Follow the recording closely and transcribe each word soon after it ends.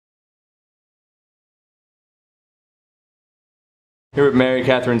Here with Mary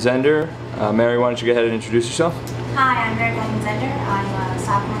Catherine Zender. Mary, why don't you go ahead and introduce yourself? Hi, I'm Mary Catherine Zender. I'm a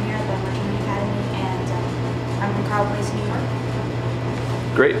sophomore here at the Midshipmen Academy, and I'm from Carl Place, New York.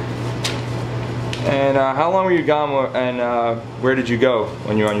 Great. And how long were you gone, and where did you go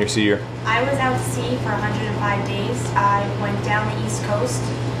when you were on your senior? I was out to sea for 105 days. I went down the East Coast,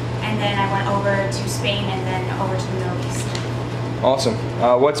 and then I went over to Spain, and then over to the Middle East. Awesome.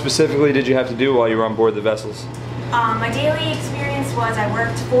 What specifically did you have to do while you were on board the vessels? My daily experience was I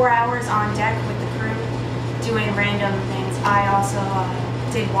worked 4 hours on deck with the crew doing random things. I also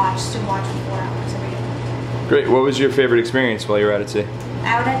stood watch for 4 hours every day. Great. What was your favorite experience while you were out at sea?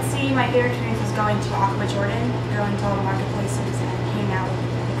 Out at sea, my favorite experience was going to Aqua Jordan, going to all the marketplaces and hanging out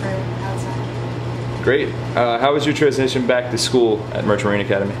with the crew outside. Great. How was your transition back to school at Midshipmen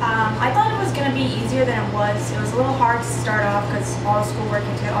Academy? I thought it was going to be easier than it was. It was a little hard to start off because all the schoolwork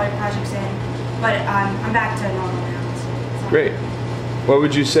and to get all your projects in, but I'm back to normal now. So. Great. What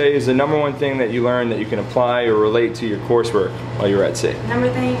would you say is the #1 thing that you learned that you can apply or relate to your coursework while you were at sea? Number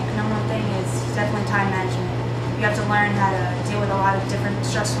one thing is definitely time management. You have to learn how to deal with a lot of different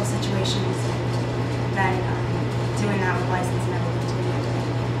stressful situations, and then doing that with license and everything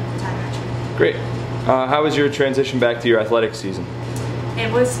to time management. Great. How was your transition back to your athletic season?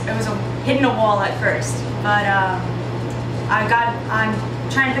 It was hitting a wall at first, but I'm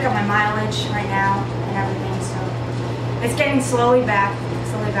trying to pick up my mileage right now and everything, so it's getting slowly back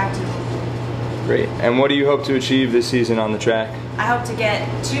to normal. Great. And what do you hope to achieve this season on the track? I hope to get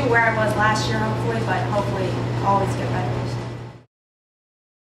to where I was last year, hopefully, but hopefully always get better.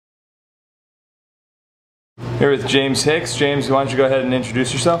 Here with James Hicks. James, why don't you go ahead and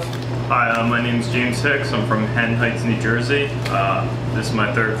introduce yourself? Hi, my name is James Hicks. I'm from Hen Heights, New Jersey. This is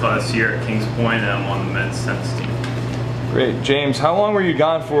my 3rd class year at Kings Point, and I'm on the men's tennis team. Great. James, how long were you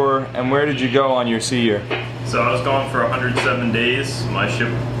gone for, and where did you go on your sea year? So I was gone for 107 days. My ship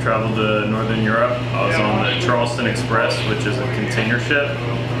traveled to Northern Europe. I was on the Charleston Express, which is a container ship,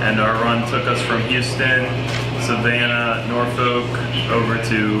 and our run took us from Houston, Savannah, Norfolk, over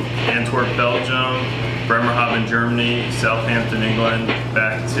to Antwerp, Belgium, Bremerhaven, Germany, Southampton, England,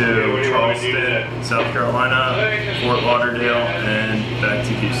 back to Charleston, South Carolina, Fort Lauderdale, and back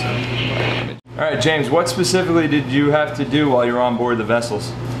to Houston. All right, James, what specifically did you have to do while you were on board the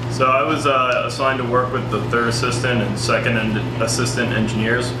vessels? So I was assigned to work with the 3rd assistant and 2nd assistant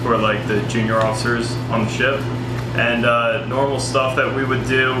engineers, who are like the junior officers on the ship. And normal stuff that we would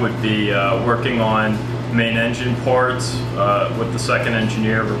do would be working on main engine parts with the 2nd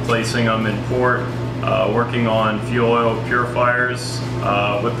engineer, replacing them in port, working on fuel oil purifiers.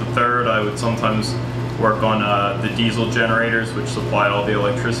 With the 3rd, I would sometimes work on the diesel generators, which supply all the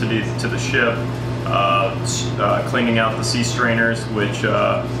electricity to the ship, cleaning out the sea strainers, which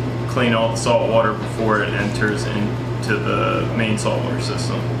clean all the salt water before it enters into the main saltwater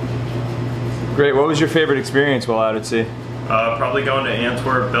system. Great. What was your favorite experience while out at sea? Probably going to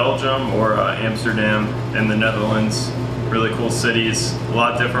Antwerp, Belgium, or Amsterdam in the Netherlands. Really cool cities, a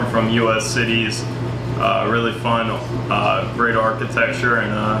lot different from US cities, really fun, great architecture,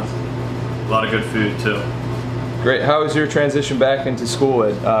 and a lot of good food too. Great. How was your transition back into school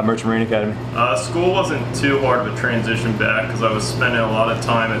at Midshipmen Academy? School wasn't too hard of a transition back because I was spending a lot of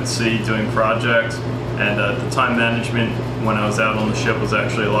time at sea doing projects, and the time management when I was out on the ship was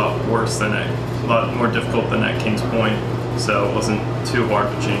actually a lot worse than a lot more difficult than at Kings Point, so it wasn't too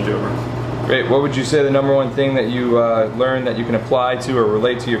hard to change over. Great. What would you say the #1 thing that you learned that you can apply to or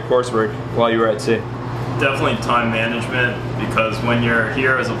relate to your coursework while you were at sea? Definitely time management, because when you're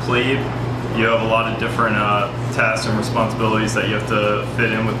here as a plebe, you have a lot of different tasks and responsibilities that you have to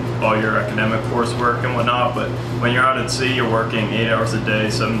fit in with all your academic coursework and whatnot, but when you're out at sea, you're working 8 hours a day,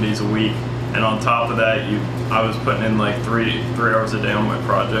 7 days a week, and on top of that, I was putting in like 3 hours a day on my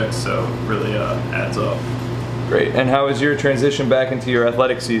projects, so it really adds up. Great. And how was your transition back into your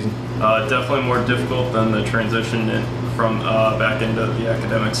athletic season? Definitely more difficult than the transition from back into the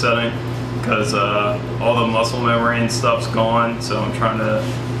academic setting, because all the muscle memory and stuff's gone, so I'm trying to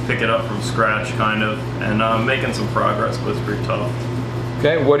pick it up from scratch kind of, and I'm making some progress, but it's pretty tough.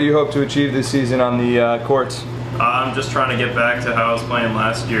 Okay, what do you hope to achieve this season on the courts? I'm just trying to get back to how I was playing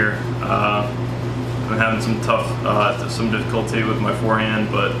last year. I'm having some difficulty with my forehand,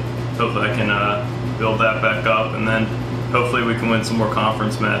 but hopefully I can build that back up, and then hopefully we can win some more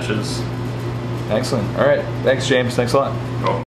conference matches. Excellent. All right, thanks James, thanks a lot. Cool.